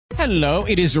Hello,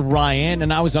 it is Ryan,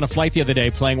 and I was on a flight the other day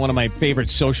playing one of my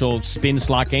favorite social spin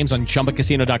slot games on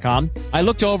ChumbaCasino.com. I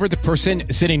looked over at the person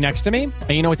sitting next to me, and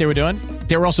you know what they were doing?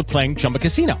 They were also playing Chumba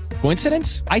Casino.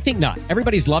 Coincidence? I think not.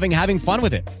 Everybody's loving having fun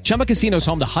with it. Chumba Casino is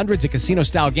home to hundreds of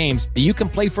casino-style games that you can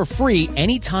play for free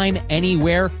anytime,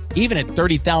 anywhere, even at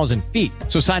 30,000 feet.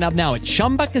 So sign up now at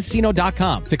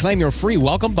ChumbaCasino.com to claim your free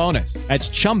welcome bonus. That's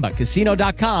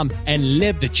ChumbaCasino.com and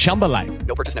live the Chumba life.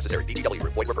 No purchase necessary. VGW.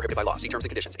 Void where prohibited by law. See terms and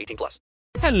conditions. 18+.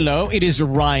 Hello, it is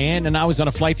Ryan, and I was on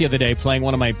a flight the other day playing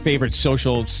one of my favorite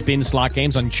social spin slot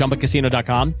games on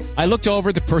ChumbaCasino.com. I looked over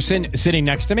at the person sitting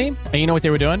next to me, and you know what they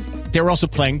were doing? They were also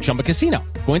playing Chumba Casino.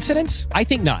 Coincidence? I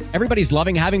think not. Everybody's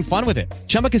loving having fun with it.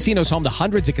 Chumba Casino is home to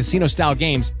hundreds of casino-style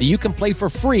games that you can play for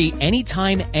free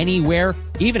anytime, anywhere,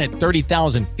 even at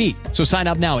 30,000 feet. So sign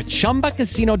up now at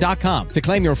ChumbaCasino.com to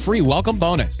claim your free welcome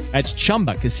bonus. That's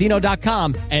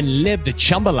ChumbaCasino.com and live the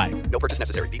Chumba life. No purchase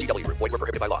necessary. VGW. Void where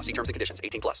prohibited by law. See terms and conditions.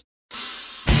 18+.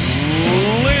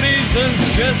 Ladies and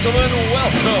gentlemen,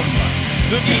 welcome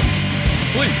to Eat,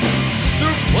 Sleep,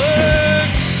 Suplex,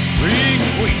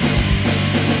 Retweet.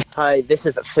 Hi, this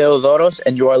is Theodoros,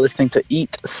 and you are listening to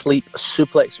Eat, Sleep,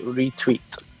 Suplex, Retweet.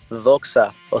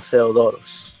 Doxa o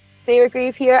Theodoros. Sarah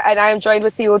Grieve here, and I am joined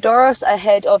with Theodoros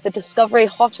ahead of the Discovery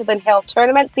Hotter Than Hell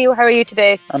tournament. Theo, how are you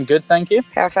today? I'm good, thank you.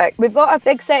 Perfect. We've got a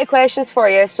big set of questions for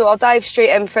you, so I'll dive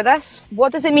straight in for this.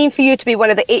 What does it mean for you to be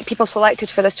one of the 8 people selected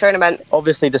for this tournament?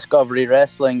 Obviously, Discovery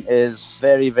Wrestling is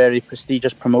very, very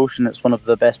prestigious promotion. It's one of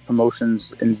the best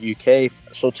promotions in the UK.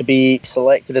 So to be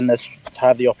selected in this, to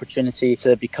have the opportunity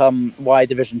to become Y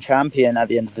Division champion at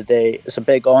the end of the day, it's a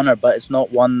big honour, but it's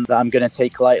not one that I'm going to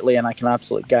take lightly, and I can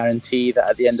absolutely guarantee that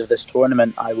at the end of this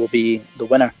tournament I will be the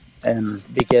winner and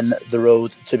begin the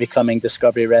road to becoming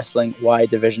Discovery Wrestling Y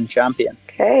Division champion.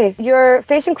 Okay. You're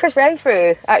facing Chris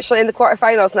Renfrew actually in the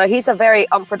quarterfinals. Now, he's a very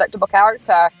unpredictable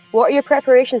character. What are your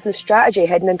preparations and strategy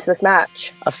heading into this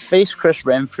match? I've faced Chris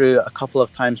Renfrew a couple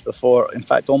of times before. In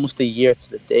fact, almost a year to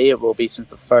the day it will be since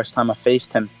the first time I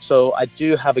faced him. So I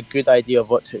do have a good idea of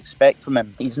what to expect from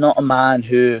him. He's not a man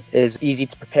who is easy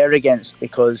to prepare against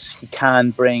because he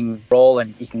can bring brawl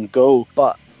and he can go.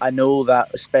 But I know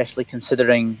that, especially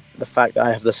considering the fact that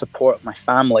I have the support of my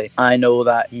family, I know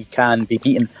that he can be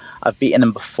beaten. I've beaten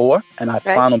him before, and I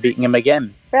plan on beating him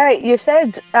again. Right, you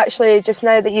said actually just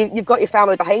now that you've got your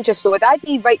family behind you, so would I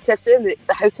be right to assume that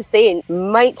the House of Saint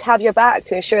might have your back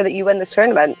to ensure that you win this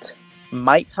tournament?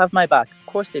 Might have my back. Of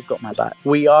course they've got my back.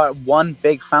 We are one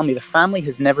big family. The family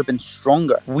has never been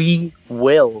stronger. We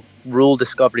will rule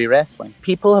Discovery Wrestling.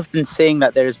 People have been saying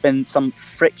that there has been some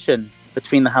friction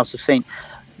between the House of Saint.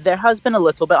 There has been a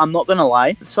little bit, I'm not going to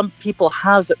lie. Some people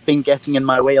have been getting in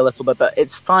my way a little bit, but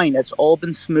it's fine. It's all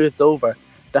been smoothed over.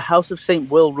 The House of Saint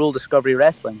will rule Discovery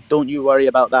Wrestling. Don't you worry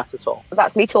about that at all.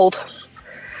 That's me told.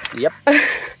 Yep.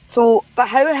 So, but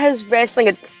how has wrestling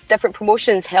at different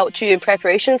promotions helped you in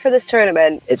preparation for this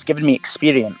tournament? It's given me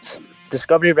experience.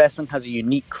 Discovery Wrestling has a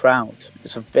unique crowd.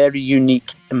 It's a very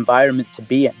unique environment to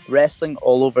be in. Wrestling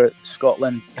all over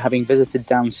Scotland, having visited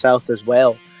down south as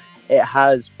well, it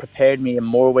has prepared me in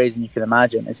more ways than you can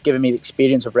imagine. It's given me the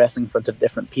experience of wrestling in front of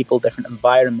different people, different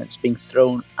environments, being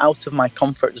thrown out of my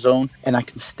comfort zone, and I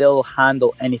can still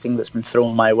handle anything that's been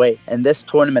thrown my way. In this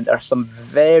tournament, there are some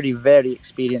very, very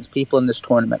experienced people in this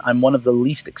tournament. I'm one of the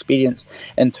least experienced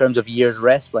in terms of years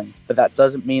wrestling, but that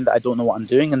doesn't mean that I don't know what I'm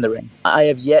doing in the ring. I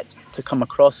have yet to come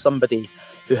across somebody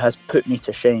who has put me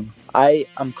to shame. I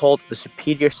am called the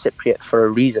Superior Cypriot for a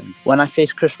reason. When I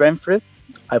face Chris Renfrew,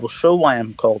 I will show why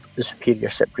I'm called the Superior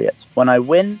Cypriot. When I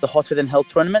win the Hotter Than Hell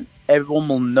tournament, everyone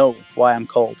will know why I'm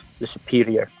called the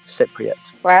Superior Cypriot.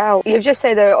 Wow. You've just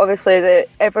said there, obviously, that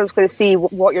everyone's going to see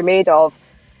what you're made of.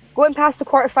 Going past the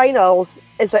quarterfinals,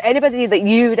 is there anybody that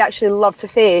you would actually love to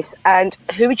face, and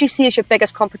who would you see as your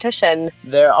biggest competition?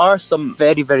 There are some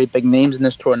very, very big names in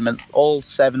this tournament. All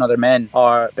 7 other men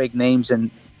are big names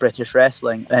in British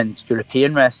wrestling and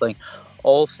European wrestling.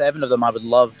 All 7 of them I would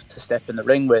love to step in the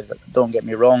ring with, don't get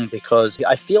me wrong, because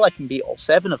I feel I can beat all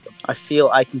 7 of them. I feel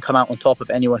I can come out on top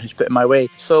of anyone who's put in my way.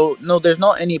 So no, there's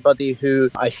not anybody who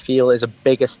I feel is a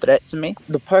biggest threat to me.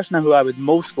 The person who I would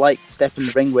most like to step in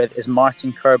the ring with is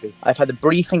Martin Kirby. I've had a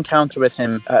brief encounter with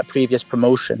him at a previous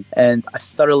promotion, and I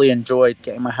thoroughly enjoyed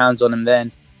getting my hands on him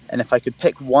then. And if I could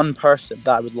pick one person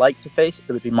that I would like to face, it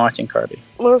would be Martin Kirby.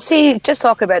 Well, see, just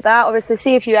talking about that, obviously,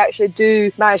 see if you actually do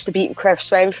manage to beat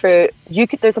Chris Renfrew,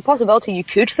 there's a possibility you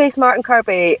could face Martin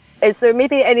Kirby. Is there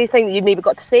maybe anything that you've maybe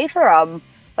got to say for him?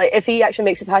 Like, if he actually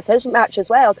makes it past his match as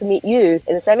well to meet you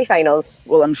in the semi-finals?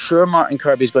 Well, I'm sure Martin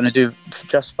Kirby's going to do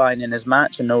just fine in his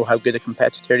match and know how good a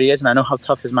competitor he is, and I know how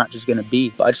tough his match is going to be.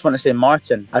 But I just want to say,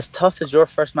 Martin, as tough as your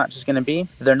first match is going to be,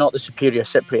 they're not the superior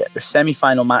Cypriot. Your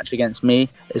semi-final match against me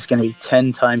is going to be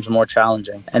 10 times more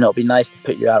challenging, and it'll be nice to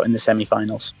put you out in the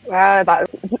semi-finals. Wow,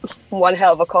 that's one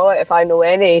hell of a call out if I know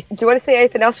any. Do you want to say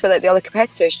anything else for like the other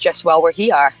competitors just while we're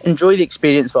here? Enjoy the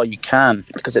experience while you can,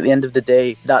 because at the end of the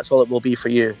day, that's all it will be for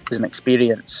you, is an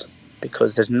experience.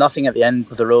 Because there's nothing at the end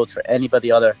of the road for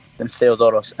anybody other than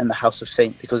Theodoros and the House of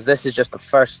Saint, because this is just the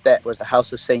first step, was the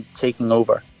House of Saint taking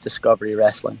over Discovery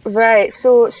Wrestling. Right,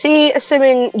 so see,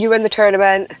 assuming you win the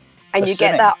tournament and you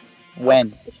get that...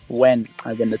 When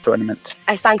I win the tournament.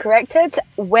 I stand corrected.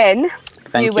 When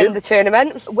Thank you win the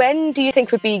tournament, when do you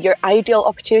think would be your ideal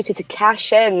opportunity to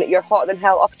cash in your Hotter Than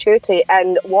Hell opportunity,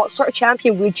 and what sort of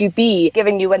champion would you be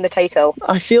given you win the title?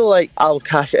 I feel like I'll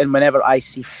cash it in whenever I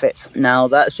see fit. Now,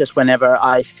 that's just whenever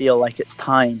I feel like it's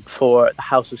time for the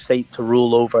House of Saint to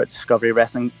rule over Discovery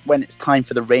Wrestling, when it's time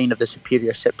for the reign of the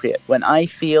superior Cypriot. When I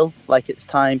feel like it's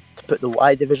time to put the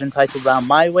Y Division title around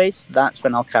my waist, that's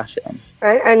when I'll cash it in.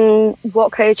 Right, and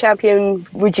what kind of champion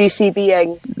would you see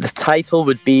being? The title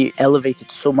would be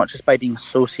elevated so much just by being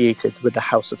associated with the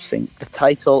House of Saint. The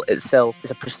title itself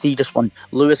is a prestigious one.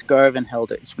 Lewis Gervin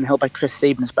held it. It's been held by Chris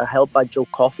Sabin. It's been held by Joe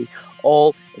Coffey.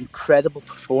 All incredible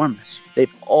performers.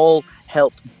 They've all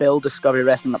helped build Discovery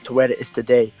Wrestling up to where it is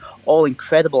today. All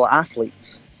incredible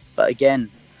athletes. But again,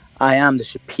 I am the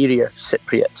superior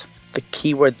Cypriot. The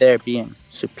key word there being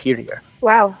superior.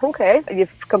 Wow, okay.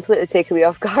 You've completely taken me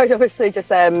off guard, obviously, just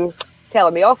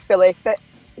telling me off, really. But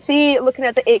see, looking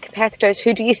at the 8 competitors,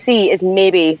 who do you see as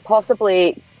maybe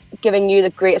possibly giving you the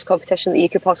greatest competition that you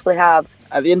could possibly have?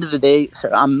 At the end of the day,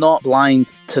 sir, I'm not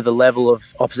blind to the level of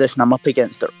opposition I'm up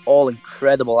against. They're all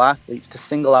incredible athletes. To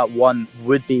single out one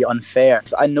would be unfair.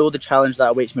 I know the challenge that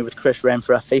awaits me with Chris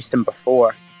Renfrew. I faced him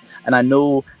before, and I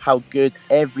know how good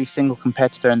every single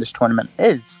competitor in this tournament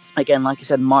is. Again, like I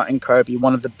said, Martin Kirby,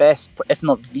 one of the best, if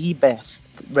not the best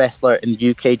wrestler in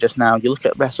the UK just now. You look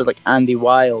at wrestlers like Andy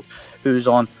Wilde, who's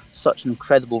on such an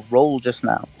incredible roll just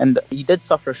now. And he did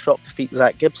suffer a shock defeat,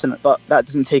 Zach Gibson, but that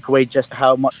doesn't take away just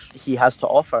how much he has to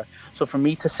offer. So for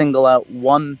me to single out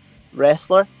one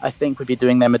wrestler, I think would be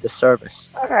doing them a disservice.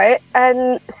 Alright,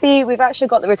 and see, we've actually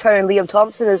got the return Liam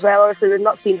Thompson as well. Obviously, we've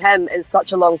not seen him in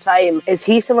such a long time. Is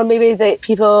he someone maybe that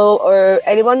people or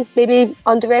anyone maybe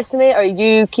underestimate? Are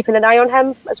you keeping an eye on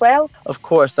him as well? Of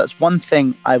course, that's one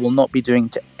thing I will not be doing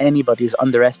to anybody, is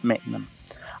underestimating them.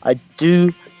 I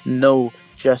do know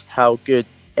just how good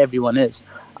everyone is.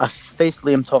 I've faced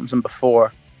Liam Thompson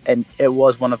before, and it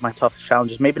was one of my toughest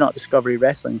challenges. Maybe not Discovery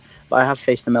Wrestling, but I have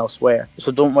faced him elsewhere.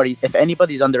 So don't worry, if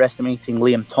anybody's underestimating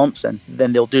Liam Thompson,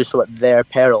 then they'll do so at their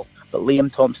peril. But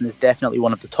Liam Thompson is definitely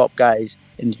one of the top guys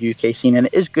in the UK scene, and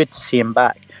it is good to see him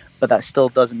back. But that still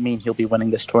doesn't mean he'll be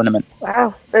winning this tournament.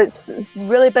 Wow, it's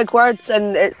really big words,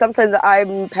 and it's something that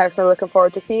I'm personally looking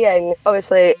forward to seeing.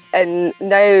 Obviously, and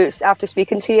now after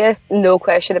speaking to you, no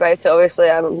question about it.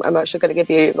 Obviously, I'm actually going to give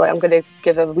you, I'm going to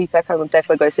give a wee pick. I'm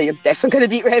definitely going to say you're definitely going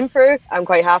to beat Renfrew. I'm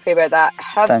quite happy about that.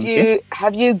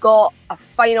 Have you got a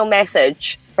final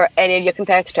message for any of your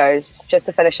competitors just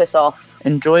to finish this off?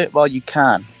 Enjoy it while you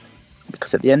can,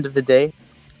 because at the end of the day,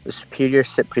 the superior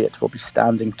Cypriot will be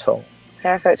standing tall.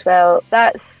 Perfect. Well,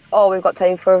 that's all we've got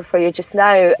time for you just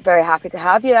now. Very happy to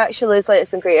have you, actually.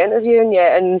 It's been great interviewing you,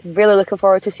 and really looking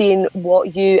forward to seeing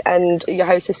what you and your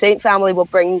House of Saint family will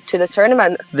bring to this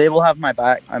tournament. They will have my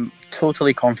back. I'm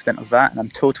totally confident of that, and I'm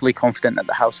totally confident that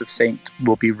the House of Saint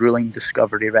will be ruling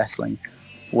Discovery Wrestling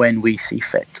when we see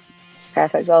fit.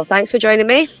 Perfect. Well, thanks for joining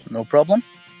me. No problem.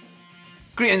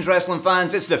 Greetings, wrestling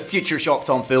fans. It's the Future Shock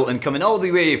Tom Fulton coming all the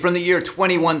way from the year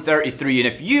 2133. And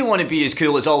if you want to be as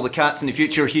cool as all the cats in the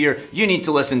future here, you need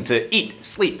to listen to Eat,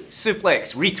 Sleep,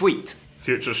 Suplex, Retweet.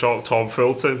 Future Shock Tom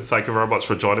Fulton, thank you very much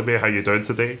for joining me. How you doing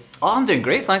today? Oh, I'm doing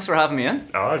great. Thanks for having me in.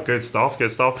 Good stuff,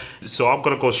 good stuff. So I'm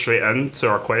going to go straight into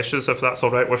our questions, if that's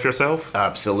all right with yourself.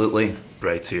 Absolutely.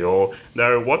 Rightio.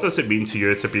 Now, what does it mean to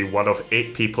you to be one of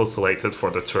 8 people selected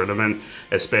for the tournament,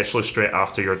 especially straight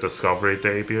after your Discovery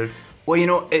debut? Well, you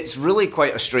know, it's really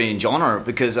quite a strange honour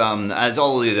because, as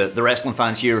all of the wrestling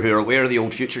fans here who are aware of the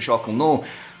old Future Shock will know,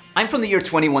 I'm from the year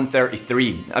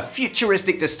 2133, a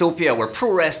futuristic dystopia where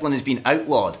pro wrestling has been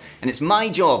outlawed, and it's my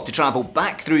job to travel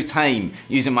back through time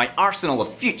using my arsenal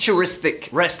of futuristic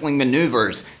wrestling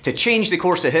manoeuvres to change the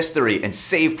course of history and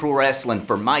save pro wrestling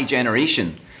for my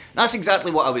generation. That's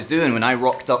exactly what I was doing when I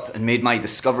rocked up and made my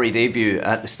Discovery debut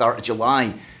at the start of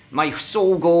July. My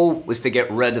sole goal was to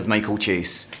get rid of Michael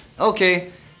Chase. Okay,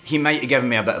 he might have given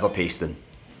me a bit of a pasting.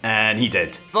 And he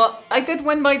did. But I did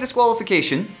win by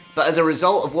disqualification. But as a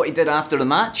result of what he did after the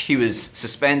match, he was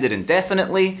suspended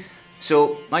indefinitely.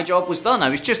 So my job was done. I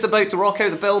was just about to rock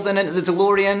out the building into the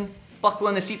DeLorean, buckle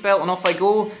in the seatbelt and off I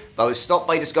go. But I was stopped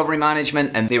by Discovery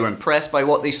Management and they were impressed by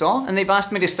what they saw. And they've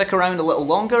asked me to stick around a little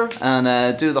longer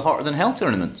and do the Hotter Than Hell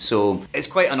tournament. So it's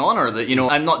quite an honour that,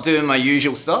 I'm not doing my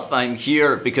usual stuff. I'm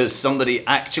here because somebody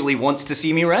actually wants to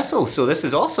see me wrestle. So this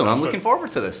is awesome. I'm looking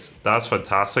forward to this. That's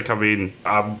fantastic. I mean,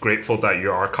 I'm grateful that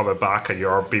you are coming back and you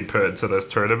are being put into this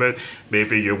tournament.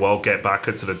 Maybe you will get back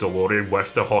into the DeLorean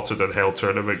with the Hotter Than Hell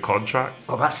tournament contract.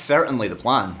 Well, that's certainly the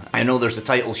plan. I know there's a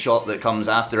title shot that comes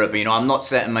after it, but I'm not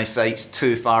setting my sights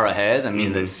too far ahead. I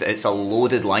mean, it's a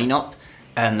loaded lineup,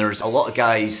 and there's a lot of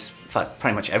guys, in fact,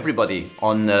 pretty much everybody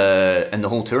in the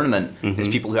whole tournament is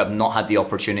people who have not had the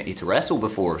opportunity to wrestle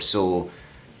before. So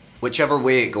whichever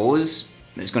way it goes,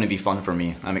 it's going to be fun for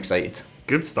me. I'm excited.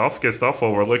 Good stuff.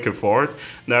 Well, we're looking forward.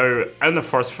 Now, in the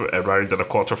first round of the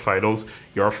quarterfinals,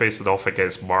 you're facing off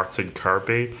against Martin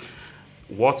Kirby.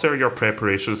 What are your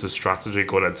preparations and strategy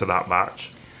going into that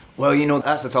match? Well,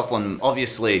 that's a tough one.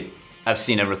 Obviously, I've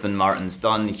seen everything Martin's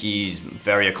done. He's a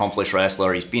very accomplished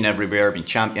wrestler. He's been everywhere, been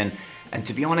champion. And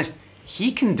to be honest,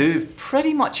 he can do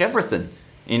pretty much everything.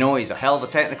 He's a hell of a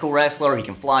technical wrestler. He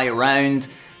can fly around.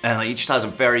 And he just has a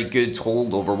very good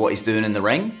hold over what he's doing in the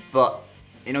ring. But,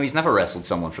 he's never wrestled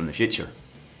someone from the future.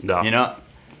 No.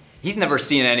 He's never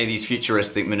seen any of these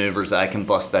futuristic maneuvers that I can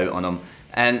bust out on him.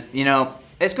 And,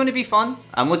 it's going to be fun.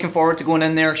 I'm looking forward to going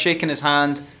in there, shaking his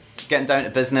hand, getting down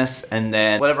to business, and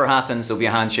then whatever happens, there'll be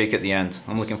a handshake at the end.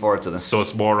 I'm looking forward to this. So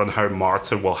it's more on how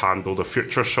Martin will handle the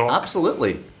Future Shock?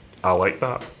 Absolutely. I like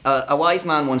that. A wise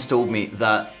man once told me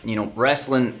that,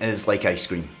 wrestling is like ice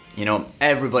cream.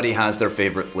 Everybody has their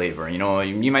favourite flavour.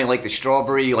 You might like the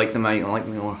strawberry, you might like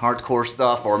hardcore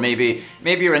stuff, or maybe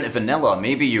you're into vanilla.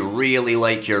 Maybe you really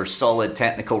like your solid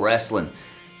technical wrestling.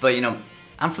 But,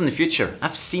 I'm from the future.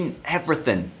 I've seen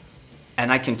everything.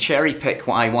 And I can cherry pick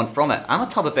what I want from it. I'm a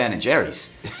tub of Ben and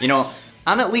Jerry's.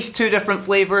 I'm at least 2 different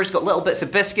flavours, got little bits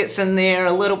of biscuits in there,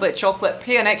 a little bit of chocolate.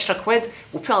 Pay an extra £1,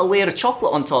 we'll put a layer of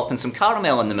chocolate on top and some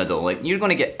caramel in the middle. You're going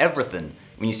to get everything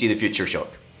when you see the Future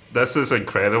Shock. This is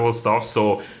incredible stuff.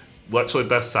 So literally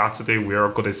this Saturday we are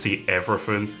going to see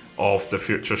everything of the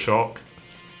Future Shock.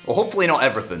 Well, hopefully not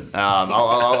everything.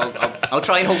 I'll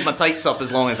try and hold my tights up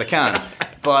as long as I can.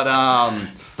 But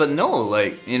no,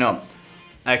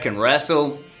 I can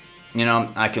wrestle,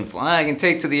 I can fly, I can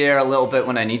take to the air a little bit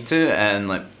when I need to,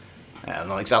 and I'm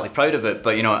not exactly proud of it,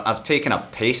 but I've taken a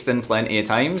pasting plenty of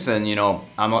times, and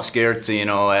I'm not scared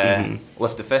to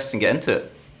lift the fist and get into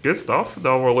it. Good stuff.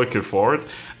 No, we're looking forward.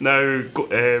 Now,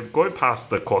 going past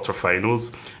the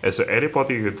quarterfinals, is there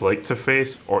anybody you'd like to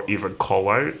face or even call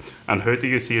out? And who do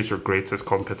you see as your greatest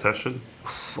competition?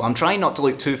 Well, I'm trying not to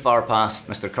look too far past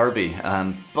Mr. Kirby,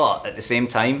 but at the same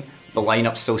time, the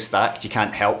lineup's so stacked you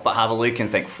can't help but have a look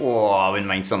and think, whoa, I wouldn't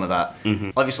mind some of that.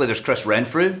 Obviously, there's Chris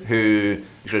Renfrew and Theodoros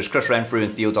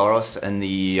in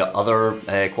the other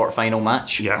quarterfinal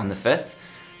match on the 5th.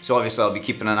 So obviously, I'll be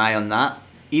keeping an eye on that.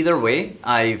 Either way,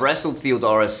 I've wrestled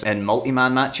Theodoros in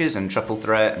multi-man matches and triple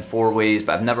threat and 4-ways,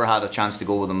 but I've never had a chance to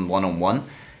go with him one-on-one.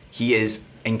 He is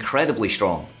incredibly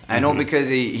strong. I know because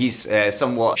he's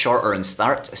somewhat shorter in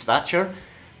stature,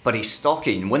 but he's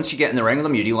stocky. And once you get in the ring with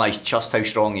him, you realise just how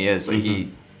strong he is.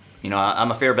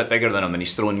 I'm a fair bit bigger than him, and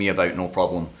he's throwing me about no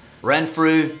problem.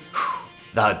 Renfrew,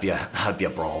 that'd be a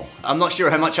brawl. I'm not sure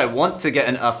how much I want to get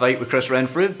into a fight with Chris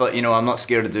Renfrew, but I'm not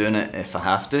scared of doing it if I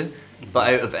have to.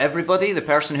 But out of everybody, the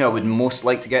person who I would most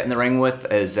like to get in the ring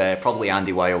with is probably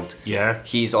Andy Wilde. Yeah.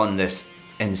 He's on this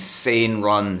insane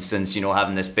run since,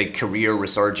 having this big career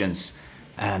resurgence.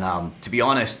 And to be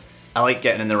honest, I like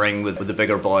getting in the ring with the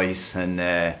bigger boys. And,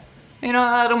 I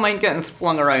don't mind getting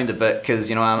flung around a bit because,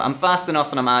 I'm fast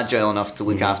enough and I'm agile enough to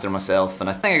look after myself.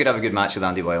 And I think I could have a good match with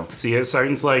Andy Wilde. See, it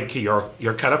sounds like you're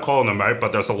kind of calling him out,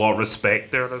 but there's a lot of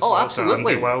respect there as well.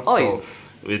 Absolutely. To Andy Wilde.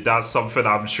 That's something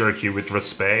I'm sure he would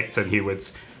respect and he would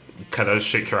kind of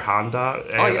shake your hand at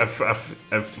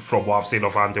if from what I've seen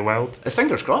of Andy Wilde.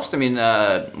 Fingers crossed. I mean,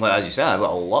 as you said, I've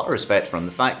got a lot of respect for him.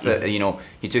 The fact that,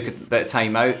 he took a bit of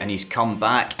time out and he's come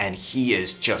back and he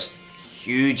is just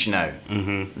huge now.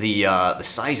 The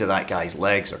size of that guy's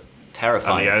legs are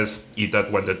terrifying. And he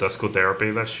did win the Disco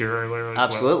Derby this year earlier.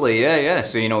 Absolutely, yeah.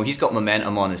 So, he's got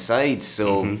momentum on his side.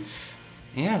 So,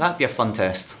 yeah, that'd be a fun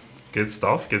test. Good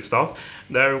stuff.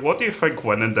 Now, what do you think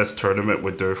winning this tournament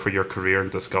would do for your career in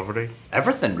Discovery?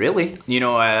 Everything, really.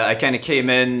 I kind of came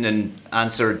in and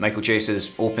answered Michael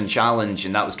Chase's open challenge,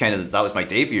 and that was my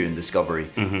debut in Discovery.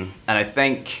 And I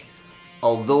think,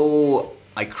 although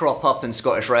I crop up in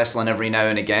Scottish wrestling every now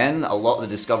and again. A lot of the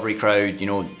Discovery crowd,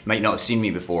 might not have seen me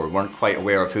before, weren't quite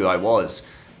aware of who I was.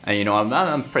 And,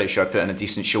 I'm pretty sure I put in a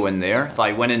decent show in there.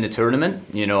 By winning the tournament,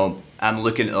 I'm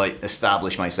looking to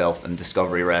establish myself in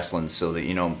Discovery wrestling so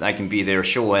that, I can be there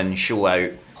show in, show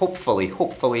out.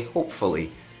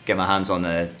 Hopefully, get my hands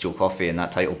on Joe Coffey and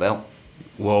that title belt.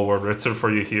 Well, we're rooting for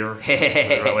you here. We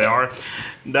really are.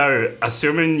 Now,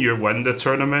 assuming you win the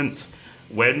tournament,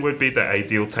 when would be the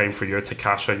ideal time for you to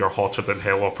cash in your hotter than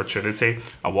hell opportunity,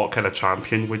 and what kind of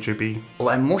champion would you be? Well,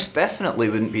 I most definitely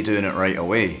wouldn't be doing it right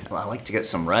away. I like to get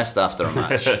some rest after a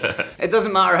match. It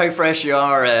doesn't matter how fresh you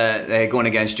are going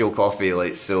against Joe Coffey.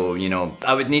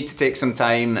 I would need to take some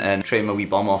time and train my wee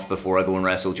bum off before I go and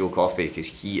wrestle Joe Coffey, because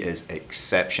he is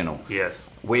exceptional. Yes.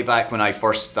 Way back when I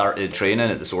first started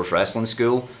training at the Source Wrestling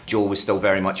School, Joe was still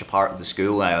very much a part of the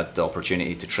school. I had the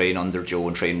opportunity to train under Joe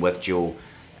and train with Joe.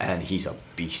 And he's a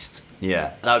beast.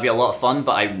 Yeah, that would be a lot of fun,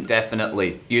 but I would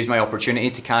definitely use my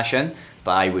opportunity to cash in,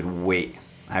 but I would wait.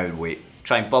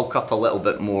 Try and bulk up a little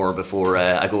bit more before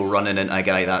I go running into a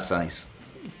guy that size.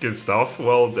 Good stuff.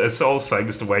 Well, it's all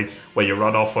things when you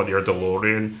run off on your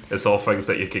DeLorean, it's all things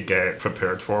that you could get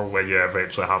prepared for when you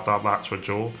eventually have that match with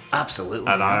Joe.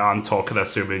 Absolutely. And I am talking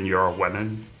assuming you're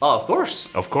winning. Oh, of course.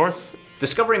 Of course.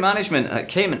 Discovery Management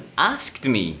came and asked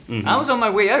me. Mm-hmm. I was on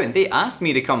my way out and they asked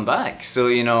me to come back. So,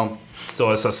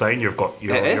 So it's a sign you're winning.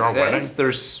 It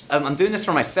is. I'm doing this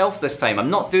for myself this time. I'm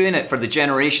not doing it for the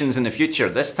generations in the future.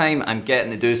 This time I'm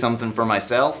getting to do something for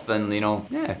myself, and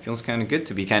it feels kind of good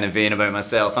to be kind of vain about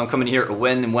myself. I'm coming here to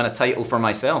win and win a title for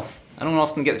myself. I don't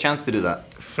often get the chance to do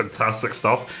that. Fantastic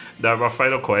stuff. Now, my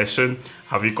final question,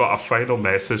 have you got a final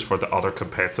message for the other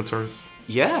competitors?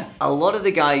 Yeah, a lot of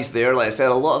the guys there, like I said,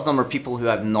 a lot of them are people who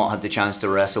I've not had the chance to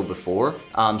wrestle before.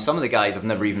 Some of the guys I've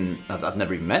never even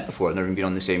met before. I've never even been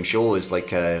on the same show as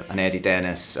an Eddie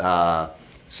Dennis. I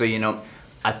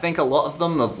think a lot of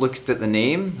them have looked at the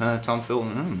name, Tom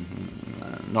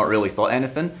Fulton, not really thought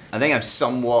anything. I think I'm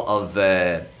somewhat of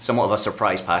a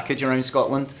surprise package around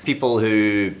Scotland. People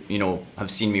who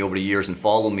have seen me over the years and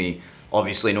follow me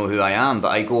obviously know who I am, but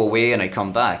I go away and I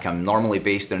come back. I'm normally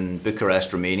based in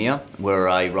Bucharest, Romania, where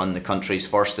I run the country's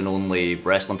first and only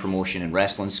wrestling promotion and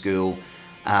wrestling school.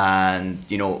 And,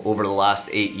 over the last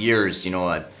 8 years,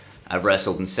 I've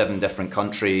wrestled in 7 different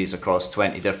countries across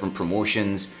 20 different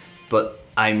promotions, but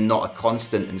I'm not a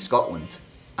constant in Scotland.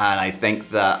 And I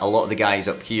think that a lot of the guys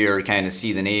up here kind of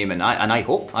see the name, and I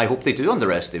hope they do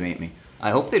underestimate me.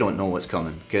 I hope they don't know what's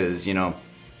coming, because,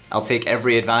 I'll take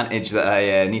every advantage that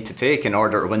I need to take in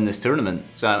order to win this tournament.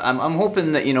 So I'm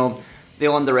hoping that,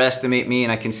 they'll underestimate me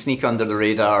and I can sneak under the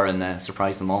radar and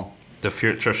surprise them all. The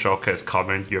future shock is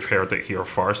coming. You've heard it here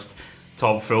first.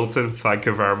 Tom Fulton, thank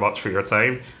you very much for your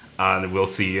time, and we'll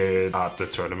see you at the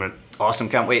tournament. Awesome,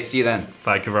 can't wait. See you then.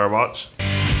 Thank you very much.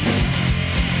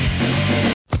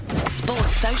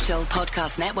 Sports Social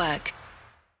Podcast Network.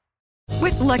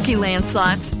 With Lucky Land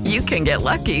Slots, you can get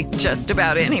lucky just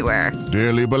about anywhere.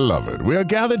 Dearly beloved, we are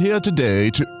gathered here today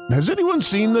to... Has anyone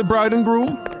seen the bride and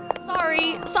groom?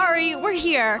 Sorry, we're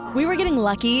here. We were getting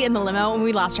lucky in the limo and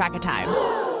we lost track of time.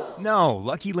 No,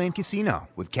 Lucky Land Casino,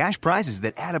 with cash prizes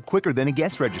that add up quicker than a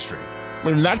guest registry.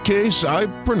 In that case, I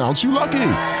pronounce you lucky.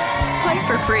 Play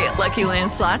for free at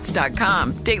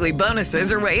LuckyLandSlots.com. Daily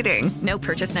bonuses are waiting. No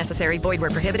purchase necessary. Void where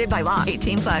prohibited by law.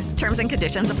 18+. Terms and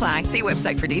conditions apply. See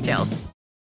website for details.